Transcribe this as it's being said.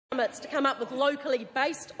limits to come up with locally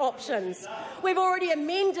based options. We've already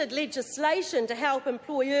amended legislation to help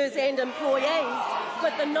employers and employees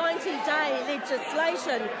with the 90-day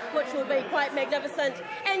legislation, which will be quite magnificent.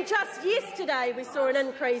 And just yesterday we saw an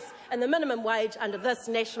increase in the minimum wage under this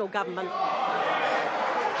national government.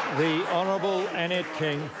 The Honourable Annette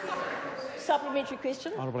King. Supplementary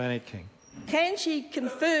question. Honourable Annette King. Can she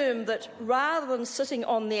confirm that rather than sitting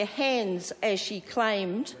on their hands, as she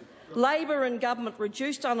claimed, Labor and government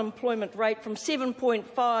reduced unemployment rate from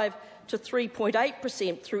 7.5% to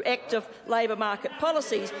 3.8% through active labour market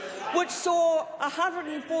policies, which saw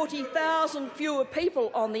 140,000 fewer people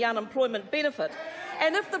on the unemployment benefit?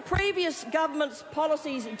 And if the previous government's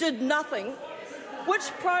policies did nothing, which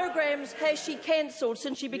programs has she cancelled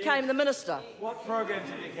since she became the minister? What programs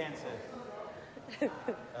have you cancelled?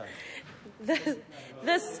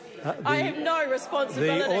 I have no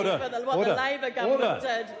responsibility for what the Labor government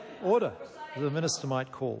did. Order. The minister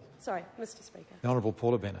might call. Sorry, Mr. Speaker. The Honourable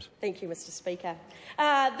Paula Bennett. Thank you, Mr. Speaker.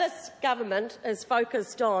 This government is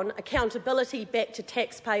focused on accountability back to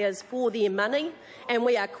taxpayers for their money, and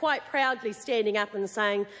we are quite proudly standing up and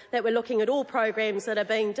saying that we're looking at all programs that are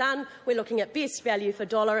being done. We're looking at best value for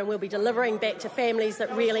dollar, and we'll be delivering back to families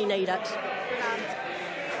that really need it.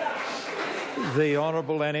 The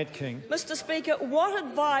Honourable Annette King. Mr. Speaker, what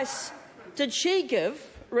advice did she give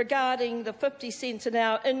regarding the 50 cents an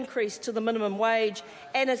hour increase to the minimum wage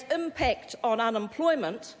and its impact on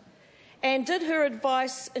unemployment? And did her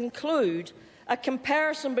advice include a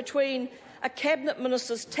comparison between a Cabinet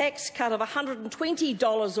Minister's tax cut of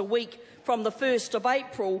 $120 a week from the 1st of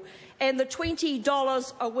April and the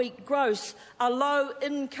 $20 a week gross a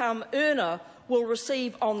low-income earner will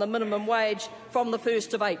receive on the minimum wage from the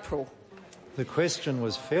 1st of April? The question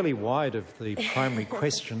was fairly wide of the primary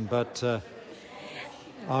question, but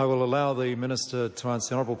I will allow the Minister to answer.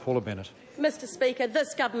 The Honourable Paula Bennett. Mr. Speaker,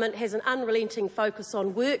 this government has an unrelenting focus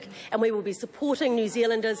on work, and we will be supporting New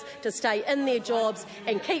Zealanders to stay in their jobs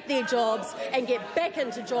and keep their jobs and get back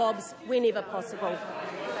into jobs whenever possible.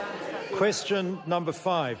 Question number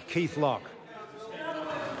 5, Keith Locke.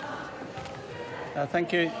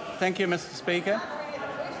 Thank you, Mr. Speaker.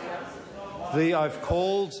 I've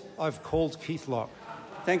called Keith Locke.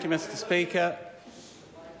 Thank you, Mr. Speaker.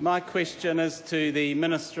 My question is to the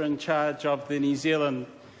Minister in charge of the New Zealand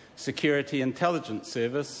Security Intelligence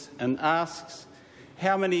Service and asks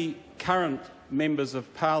how many current members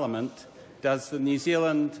of Parliament does the New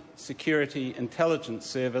Zealand Security Intelligence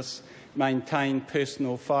Service maintain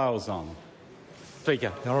personal files on?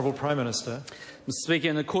 Speaker. The Honourable Prime Minister. Mr. Speaker,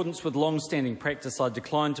 in accordance with long-standing practice, I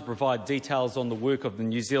decline to provide details on the work of the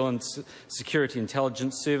New Zealand Security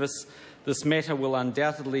Intelligence Service. This matter will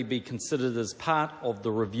undoubtedly be considered as part of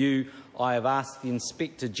the review I have asked the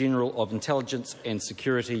Inspector General of Intelligence and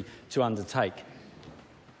Security to undertake.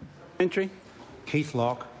 Keith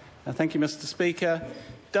Locke. Thank you, Mr. Speaker.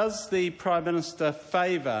 Does the Prime Minister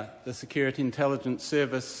favour the Security Intelligence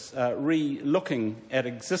Service re-looking at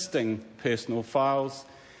existing personal files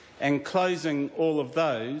and closing all of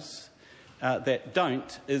those that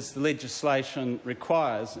don't, as the legislation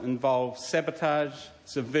requires, involve sabotage,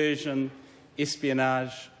 subversion,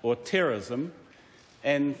 espionage or terrorism,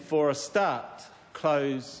 and for a start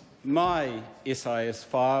close my SIS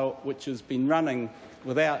file, which has been running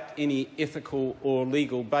without any ethical or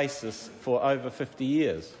legal basis for over 50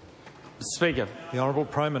 years? Mr. Speaker. The Honourable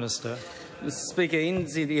Prime Minister. Mr. Speaker,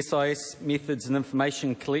 NZSIS methods and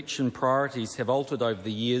information collection priorities have altered over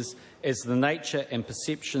the years as the nature and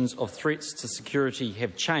perceptions of threats to security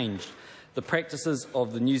have changed. The practices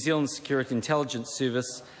of the New Zealand Security Intelligence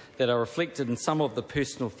Service that are reflected in some of the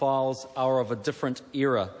personal files are of a different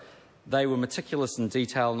era. They were meticulous in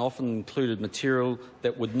detail and often included material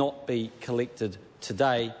that would not be collected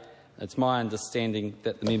today. It's my understanding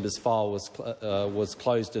that the member's file was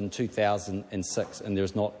closed in 2006 and there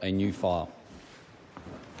is not a new file.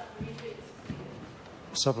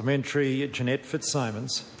 Supplementary, Jeanette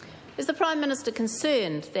Fitzsimons. Is the Prime Minister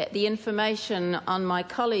concerned that the information on my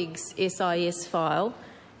colleague's SIS file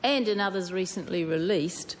and in others recently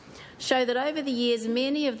released show that over the years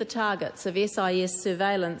many of the targets of SIS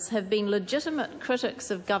surveillance have been legitimate critics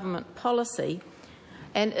of government policy?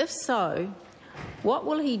 And if so, what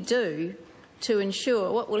will he do to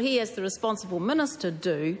ensure, what will he as the responsible minister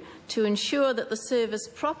do to ensure that the service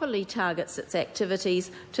properly targets its activities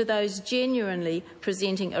to those genuinely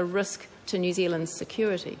presenting a risk to New Zealand's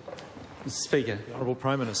security? Mr. Speaker. The Honourable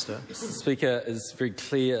Prime Minister. Mr. Speaker, it is very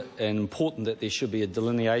clear and important that there should be a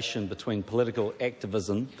delineation between political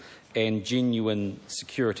activism and genuine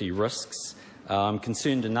security risks. I'm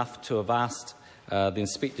concerned enough to have asked the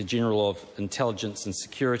Inspector General of Intelligence and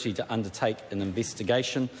Security to undertake an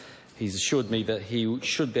investigation. He's assured me that he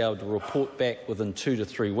should be able to report back within 2 to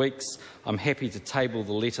 3 weeks. I'm happy to table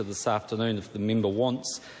the letter this afternoon if the member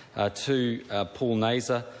wants to Paul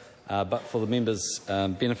Naser, but for the member's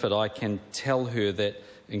benefit, I can tell her that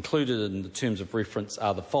included in the terms of reference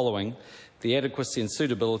are the following: the adequacy and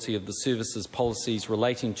suitability of the service's policies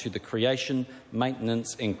relating to the creation,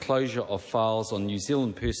 maintenance and closure of files on New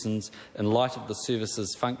Zealand persons in light of the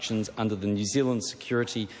service's functions under the New Zealand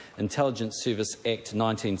Security Intelligence Service Act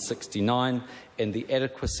 1969, and the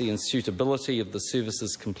adequacy and suitability of the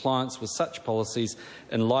service's compliance with such policies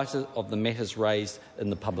in light of the matters raised in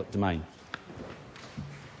the public domain.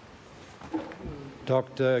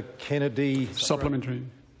 Dr. Kennedy. Supplementary,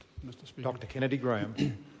 Mr. Speaker. Dr. Kennedy Graham.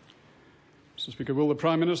 Mr. Speaker, will the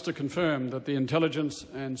Prime Minister confirm that the Intelligence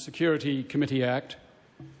and Security Committee Act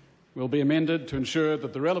will be amended to ensure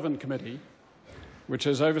that the relevant committee, which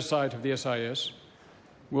has oversight of the SIS,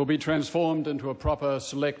 will be transformed into a proper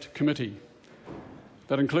select committee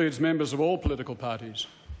that includes members of all political parties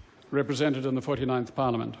represented in the 49th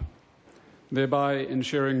Parliament, thereby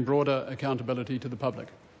ensuring broader accountability to the public?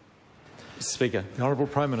 Mr. Speaker. The Honourable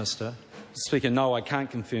Prime Minister. Speaker, no, I can't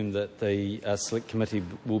confirm that the Select Committee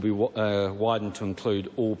will be widened to include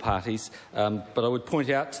all parties, but I would point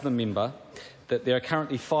out to the member that there are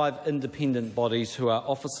currently 5 independent bodies who are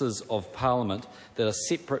officers of Parliament that are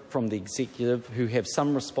separate from the Executive, who have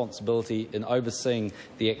some responsibility in overseeing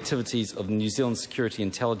the activities of the New Zealand Security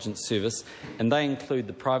Intelligence Service, and they include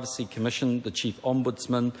the Privacy Commission, the Chief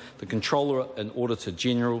Ombudsman, the Controller and Auditor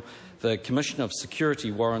General, the Commissioner of Security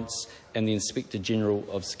Warrants and the Inspector General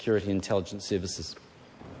of Security Intelligence Services.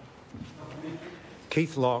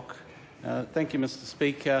 Keith Locke. Thank you, Mr.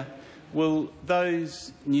 Speaker. Will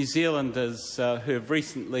those New Zealanders who have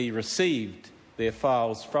recently received their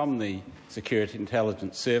files from the Security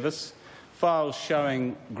Intelligence Service, files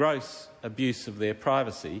showing gross abuse of their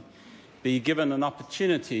privacy, be given an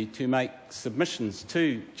opportunity to make submissions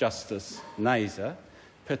to Justice Naser,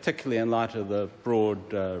 particularly in light of the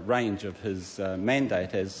broad range of his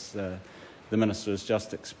mandate, as the Minister has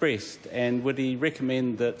just expressed? And would he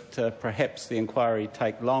recommend that perhaps the inquiry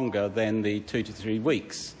take longer than the 2 to 3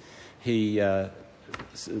 weeks he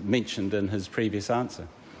mentioned in his previous answer?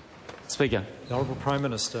 Speaker. The Honourable Prime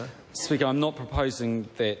Minister. Speaker, I'm not proposing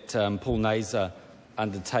that Paul Naser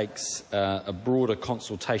undertakes a broader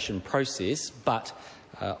consultation process, but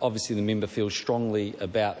obviously the member feels strongly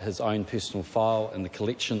about his own personal file and the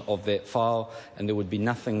collection of that file, and there would be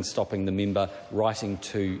nothing stopping the member writing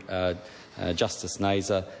to Justice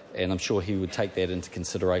Naser, and I'm sure he would take that into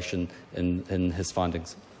consideration in his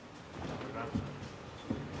findings.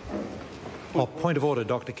 Point of order,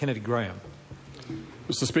 Dr. Kennedy Graham.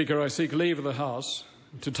 Mr. Speaker, I seek leave of the House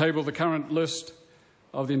to table the current list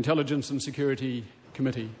of the Intelligence and Security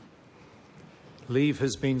Committee. Leave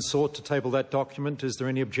has been sought to table that document. Is there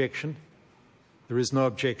any objection? There is no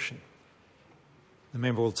objection. The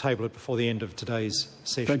member will table it before the end of today's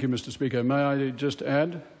session. Thank you, Mr. Speaker. May I just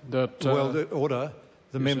add that... well, the order.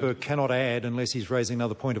 The member cannot add unless he's raising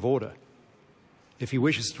another point of order. If he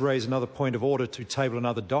wishes to raise another point of order to table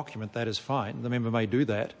another document, that is fine. The member may do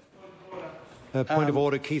that. Point of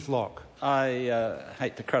order, Keith Locke. I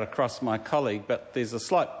hate to cut across my colleague, but there's a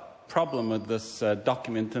slight problem with this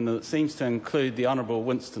document, and it seems to include the Honourable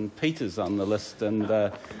Winston Peters on the list, and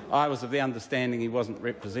I was of the understanding he wasn't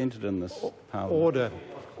represented in this Parliament. Order.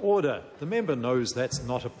 Order. The member knows that's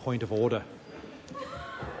not a point of order.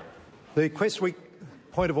 The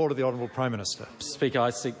point of order, the Honourable Prime Minister. Speaker,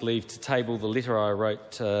 I seek leave to table the letter I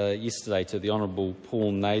wrote yesterday to the Honourable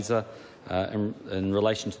Paul Naser in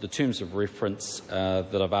relation to the terms of reference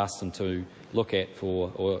that I've asked him to look at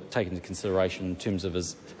or take into consideration in terms of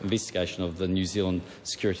his investigation of the New Zealand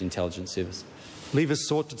Security Intelligence Service. Leave is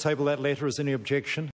sought to table that letter. Is any objection?